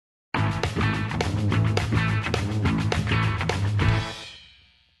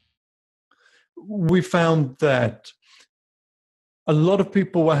we found that a lot of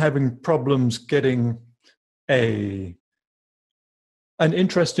people were having problems getting an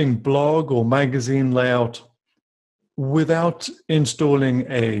interesting blog or magazine layout without installing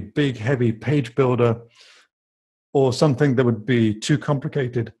a big, heavy page builder or something that would be too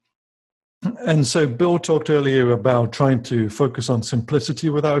complicated. And so Bill talked earlier about trying to focus on simplicity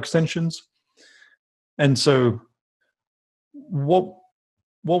with our extensions. And so what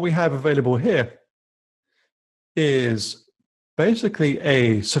we have available here is basically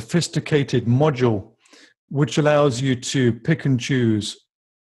a sophisticated module which allows you to pick and choose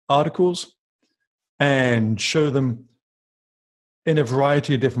articles and show them in a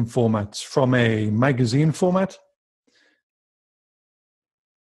variety of different formats, from a magazine format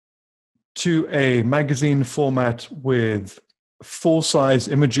to a magazine format with full-size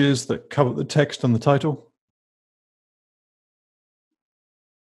images that cover the text and the title,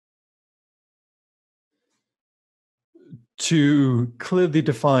 to clearly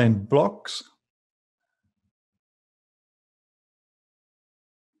defined blocks,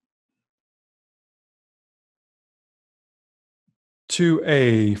 to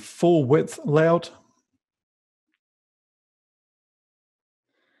a full width layout,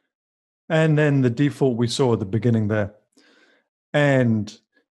 and then the default we saw at the beginning there. And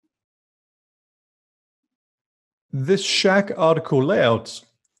this Shack article layout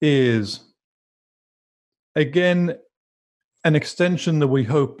is, again, an extension that we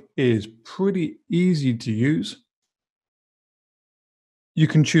hope is pretty easy to use. You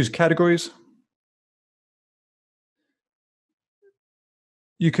can choose categories.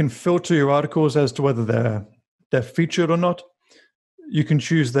 You can filter your articles as to whether they're featured or not. You can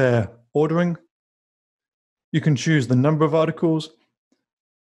choose their ordering. You can choose the number of articles.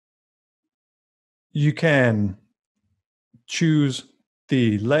 You can choose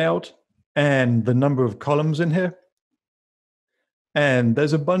the layout and the number of columns in here. And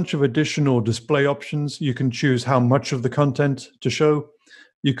there's a bunch of additional display options. You can choose how much of the content to show.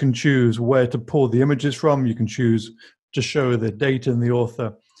 You can choose where to pull the images from. You can choose to show the date and the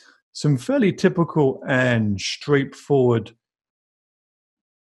author. Some fairly typical and straightforward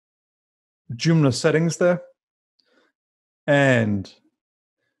Joomla settings there. And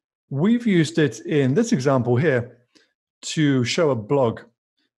we've used it in this example here to show a blog.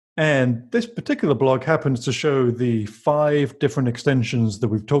 And this particular blog happens to show the 5 different extensions that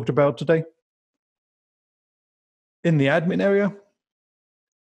we've talked about today. In the admin area,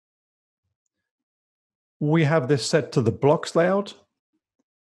 we have this set to the blocks layout.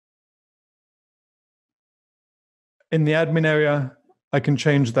 In the admin area, I can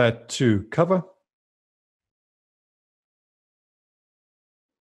change that to cover.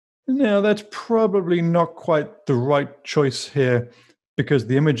 Now, that's probably not quite the right choice here because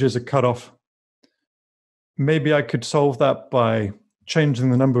the images are cut off. Maybe I could solve that by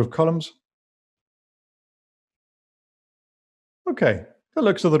changing the number of columns. Okay, that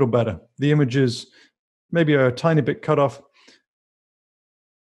looks a little better. The images maybe are a tiny bit cut off.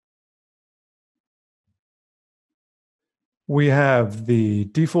 We have the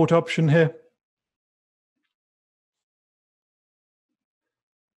default option here.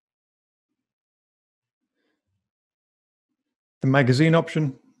 The magazine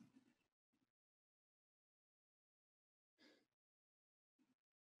option.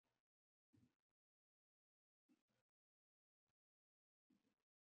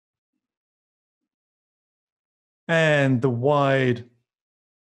 And the wide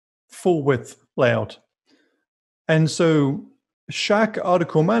full width layout. And so Shack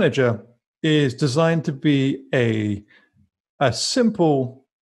Article Manager is designed to be a simple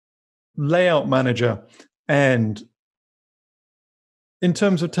layout manager. And in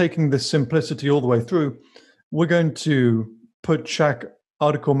terms of taking this simplicity all the way through, we're going to put Shack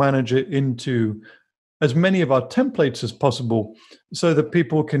Article Manager into as many of our templates as possible so that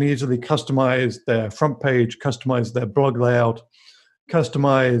people can easily customize their front page, customize their blog layout,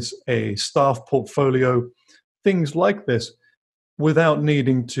 customize a staff portfolio, things like this, without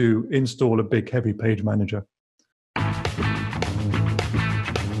needing to install a big, heavy page manager.